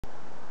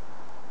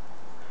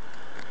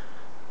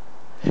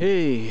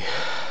Hey,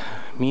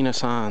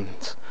 Minasan.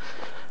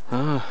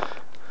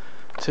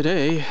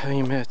 Today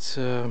I'm at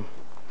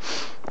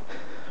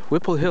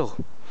Wipple Hill,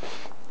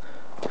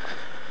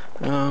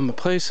 a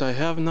place I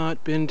have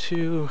not been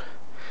to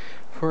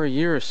for a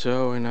year or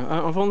so, and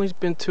I've only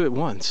been to it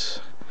once,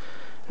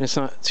 and it's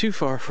not too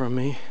far from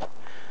me.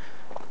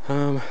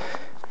 And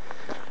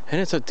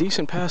it's a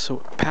decent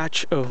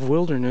patch of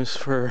wilderness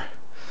for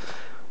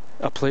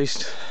a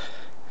place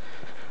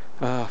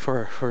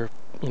for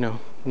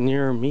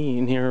near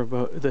me, near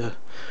about the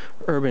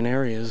urban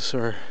areas,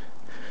 or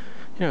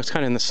it's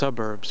kind of in the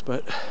suburbs,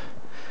 but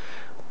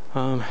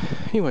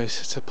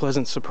anyways, it's a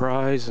pleasant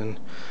surprise. And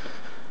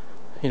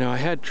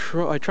I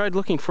tried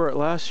looking for it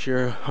last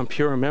year on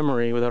pure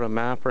memory without a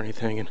map or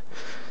anything, and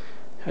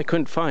I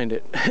couldn't find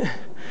it.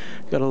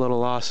 Got a little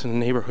lost in the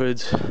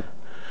neighborhoods,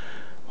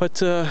 but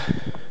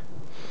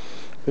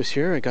this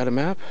year I got a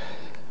map.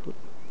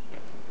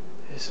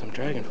 There's some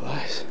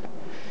dragonflies,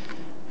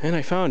 and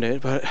I found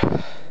it, but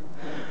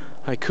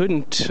I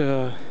couldn't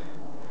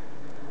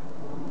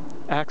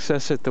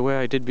access it the way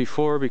I did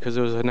before because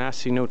there was a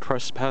nasty no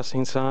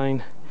trespassing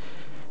sign.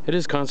 It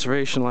is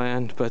conservation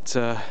land, but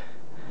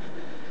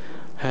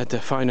had to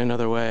find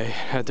another way.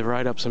 Had to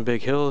ride up some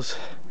big hills,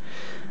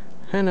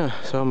 and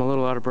so I'm a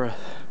little out of breath.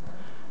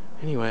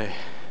 Anyway,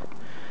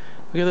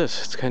 look at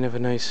this. It's kind of a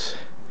nice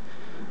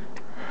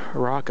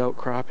rock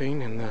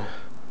outcropping, and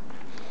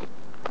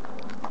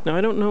now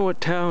I don't know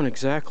what town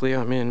exactly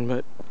I'm in,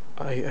 but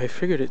I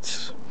figured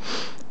it's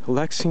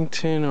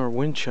Lexington or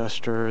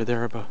Winchester or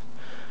thereabout.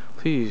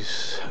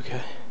 Please,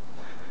 okay.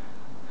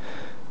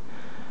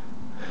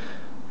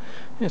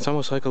 Yeah, it's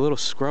almost like a little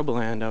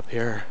scrubland up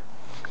here.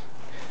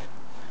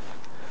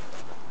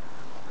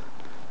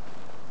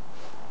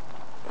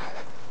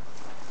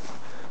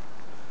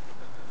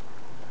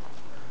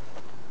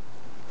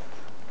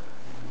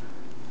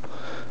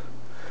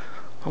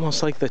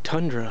 Almost like the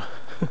tundra.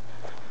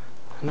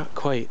 Not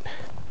quite.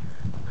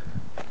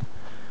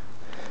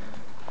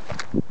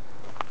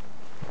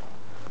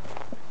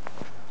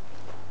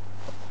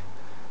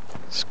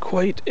 It's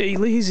quite a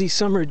lazy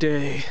summer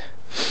day.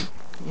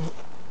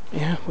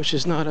 Yeah, which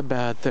is not a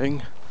bad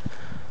thing.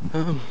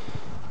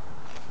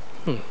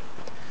 Look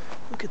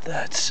at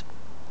that. It's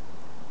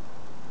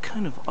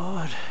kind of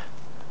odd.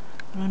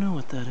 I don't know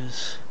what that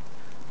is.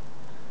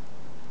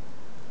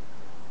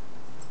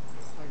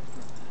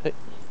 Hey.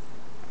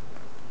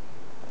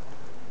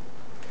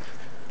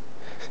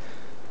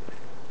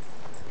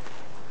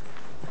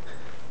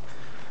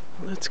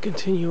 Let's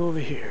continue over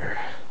here.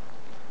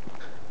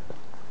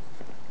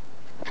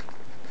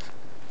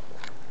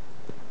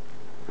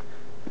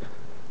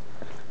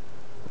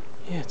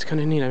 Yeah, it's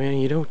kind of neat. I mean,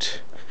 you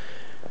don't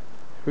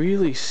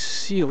really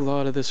see a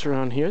lot of this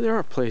around here. There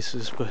are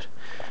places, but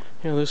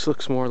this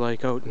looks more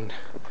like out in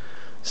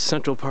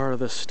central part of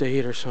the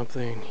state or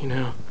something,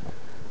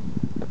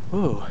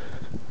 Whoa,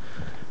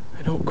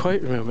 I don't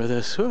quite remember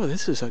this. Oh,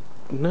 this is a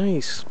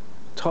nice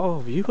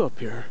tall view up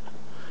here.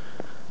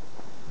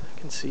 I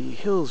can see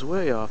hills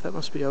way off. That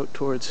must be out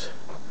towards,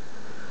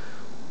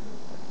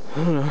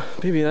 I don't know,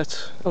 maybe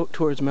that's out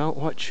towards Mount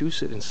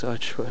Wachusett and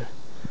such, but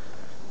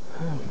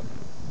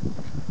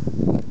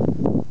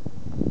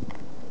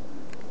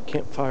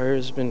campfire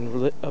has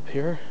been lit up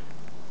here.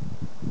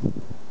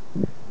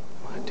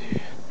 What?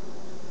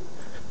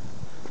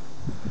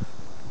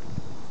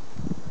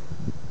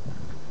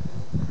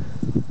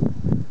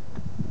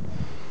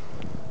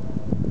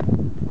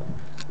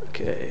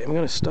 Okay, I'm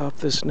gonna stop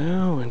this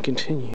now and continue.